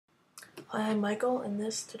Hi, I'm Michael, and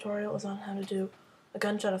this tutorial is on how to do a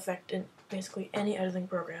gunshot effect in basically any editing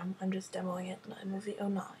program. I'm just demoing it in iMove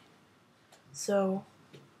 09. So,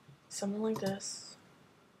 something like this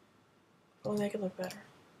will make it look better.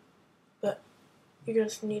 But you're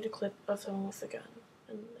just need a clip of someone with a gun,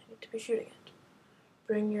 and they need to be shooting it.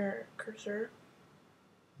 Bring your cursor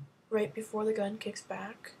right before the gun kicks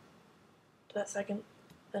back to that second,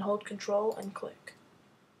 then hold Control and click.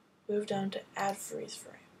 Move down to Add Freeze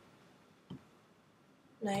Frame.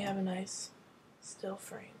 Now you have a nice still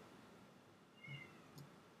frame.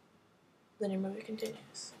 Then your movie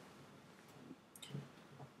continues.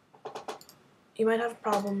 You might have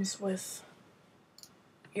problems with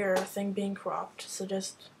your thing being cropped, so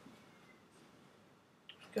just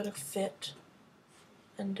go to Fit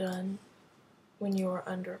and Done when you are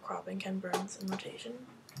under cropping, Ken Burns, and Rotation.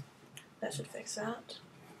 That should fix that.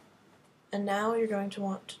 And now you're going to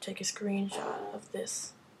want to take a screenshot of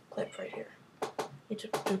this clip right here. You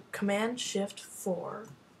need to do Command-Shift-4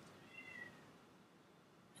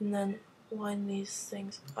 and then line these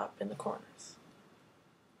things up in the corners.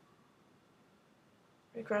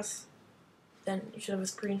 Across, then you should have a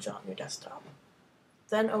screenshot on your desktop.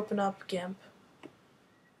 Then open up GIMP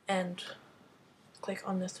and click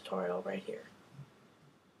on this tutorial right here.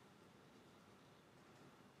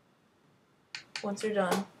 Once you're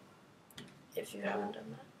done, if you haven't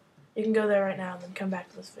done that, you can go there right now and then come back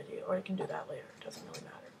to this video, or you can do that later, it doesn't really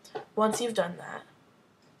matter. Once you've done that,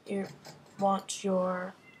 you want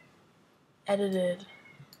your edited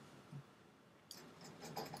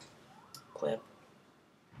clip.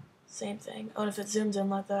 Same thing. Oh, and if it zooms in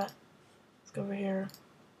like that, let's go over here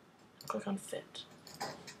and click on Fit.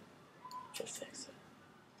 Should fix it.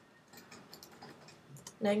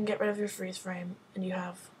 Now you can get rid of your freeze frame and you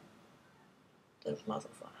have the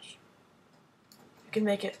muzzle flash. You can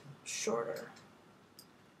make it shorter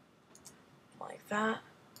like that,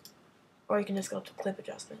 or you can just go up to Clip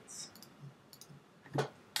Adjustments to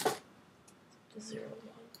 0,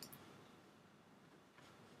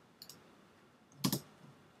 1. You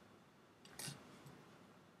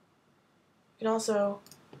can also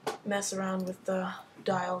mess around with the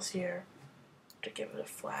dials here to give it a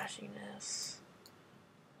flashiness,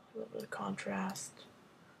 a little bit of contrast,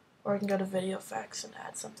 or you can go to Video Effects and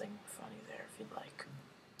add something funny there if you'd like.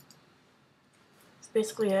 That's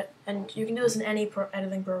basically it, and you can do this in any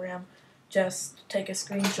editing program. Just take a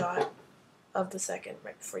screenshot of the second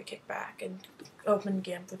right before you kick back and open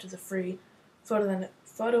GIMP, which is a free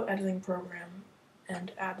photo editing program,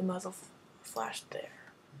 and add the muzzle flash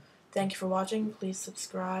there. Thank you for watching. Please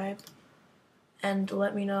subscribe and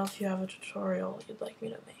let me know if you have a tutorial you'd like me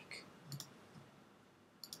to make.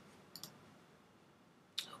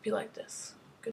 Hope you like this.